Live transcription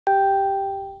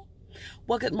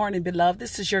Well, good morning, beloved.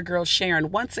 This is your girl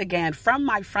Sharon once again from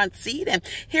my front seat. And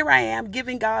here I am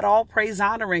giving God all praise,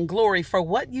 honor, and glory for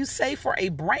what you say for a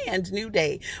brand new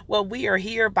day. Well, we are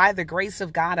here by the grace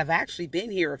of God. I've actually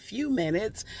been here a few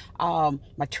minutes.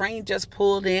 My train just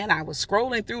pulled in. I was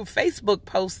scrolling through Facebook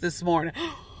posts this morning.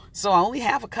 So I only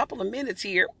have a couple of minutes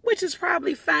here, which is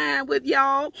probably fine with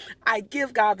y'all. I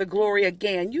give God the glory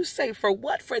again. You say for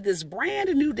what? For this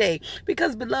brand new day.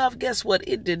 Because, beloved, guess what?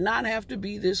 It did not have to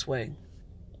be this way.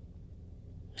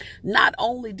 Not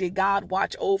only did God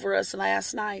watch over us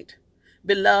last night,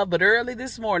 beloved, but early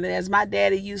this morning, as my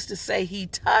daddy used to say, he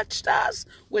touched us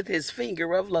with his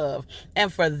finger of love.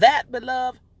 And for that,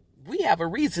 beloved, we have a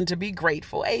reason to be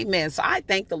grateful. Amen. So I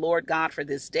thank the Lord God for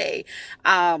this day.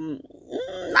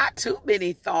 Not too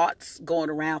many thoughts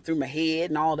going around through my head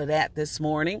and all of that this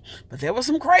morning, but there were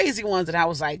some crazy ones that I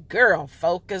was like, girl,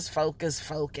 focus, focus,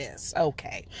 focus.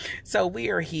 Okay. So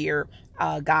we are here.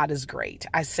 God is great.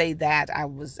 I say that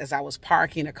as I was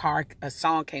parking a car, a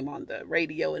song came on the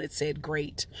radio and it said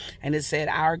great. And it said,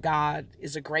 our God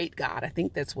is a great God. I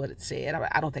think that's what it said.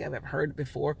 I don't think I've ever heard it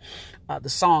before. The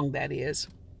song that is.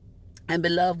 And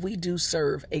beloved, we do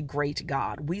serve a great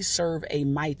God. We serve a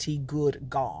mighty good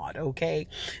God, okay?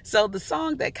 So the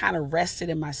song that kind of rested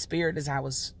in my spirit as I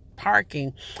was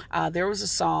parking, there was a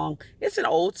song. It's an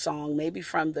old song, maybe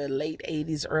from the late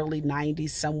 80s, early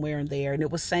 90s, somewhere in there. And it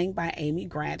was sang by Amy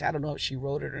Grant. I don't know if she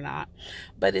wrote it or not.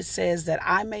 But it says that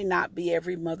I may not be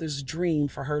every mother's dream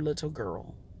for her little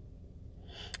girl.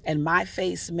 And my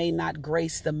face may not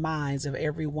grace the minds of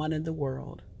everyone in the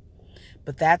world.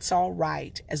 But that's all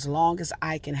right, as long as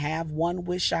I can have one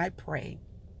wish I pray.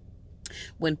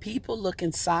 When people look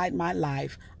inside my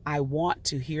life, I want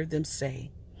to hear them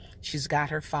say, she's got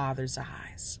her father's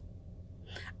eyes.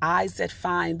 Eyes that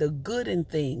find the good in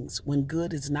things when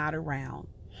good is not around.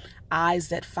 Eyes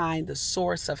that find the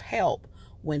source of help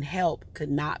when help could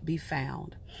not be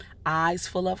found. Eyes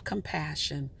full of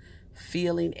compassion,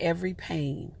 feeling every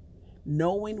pain,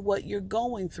 knowing what you're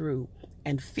going through,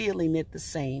 and feeling it the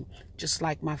same, just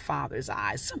like my father's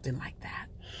eyes, something like that.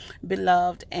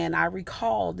 Beloved, and I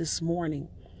recall this morning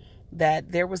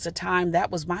that there was a time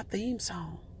that was my theme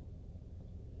song.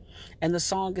 And the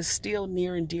song is still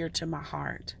near and dear to my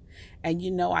heart. And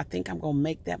you know, I think I'm going to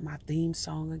make that my theme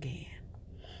song again.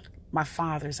 My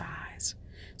father's eyes.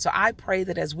 So I pray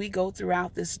that as we go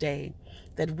throughout this day,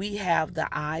 that we have the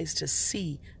eyes to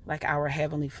see like our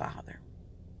Heavenly Father.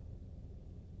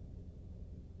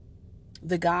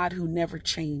 The God who never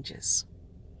changes.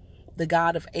 The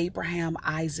God of Abraham,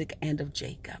 Isaac, and of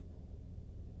Jacob.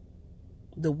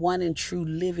 The one and true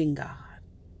living God,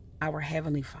 our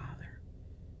Heavenly Father.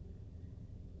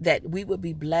 That we would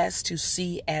be blessed to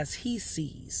see as He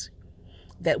sees.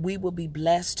 That we will be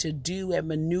blessed to do and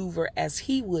maneuver as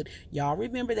He would. Y'all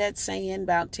remember that saying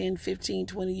about 10, 15,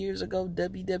 20 years ago,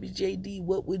 WWJD,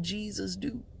 what would Jesus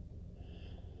do?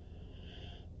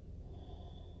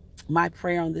 My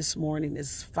prayer on this morning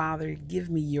is, Father, give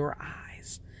me your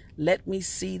eyes. Let me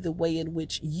see the way in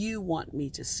which you want me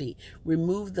to see.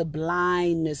 Remove the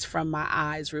blindness from my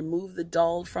eyes. Remove the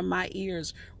dull from my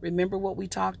ears. Remember what we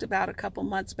talked about a couple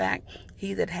months back?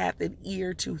 He that hath an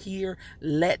ear to hear,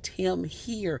 let him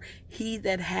hear. He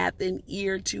that hath an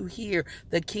ear to hear.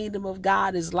 The kingdom of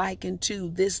God is likened to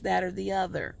this, that, or the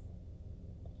other.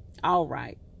 All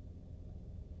right.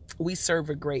 We serve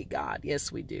a great God.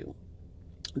 Yes, we do.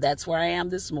 That's where I am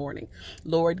this morning.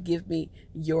 Lord, give me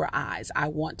your eyes. I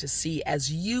want to see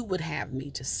as you would have me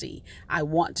to see. I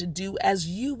want to do as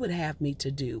you would have me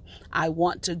to do. I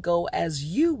want to go as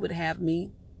you would have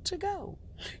me to go.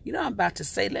 You know, I'm about to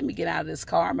say, let me get out of this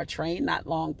car. My train not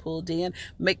long pulled in,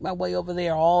 make my way over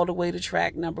there all the way to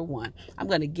track number 1. I'm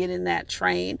going to get in that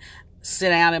train. Sit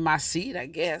down in my seat, I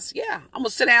guess. Yeah, I'm going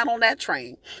to sit down on that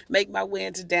train, make my way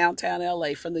into downtown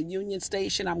LA. From the Union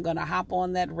Station, I'm going to hop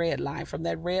on that red line. From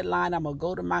that red line, I'm going to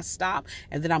go to my stop,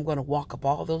 and then I'm going to walk up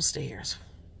all those stairs.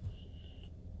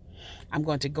 I'm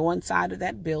going to go inside of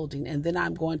that building, and then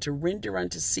I'm going to render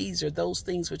unto Caesar those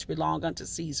things which belong unto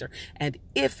Caesar. And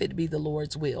if it be the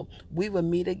Lord's will, we will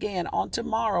meet again on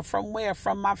tomorrow. From where?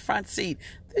 From my front seat.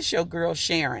 This your girl,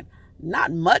 Sharon.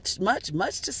 Not much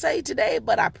to say today,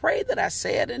 but I pray that I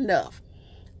said enough.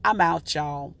 I'm out,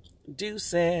 y'all.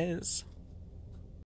 Deuces.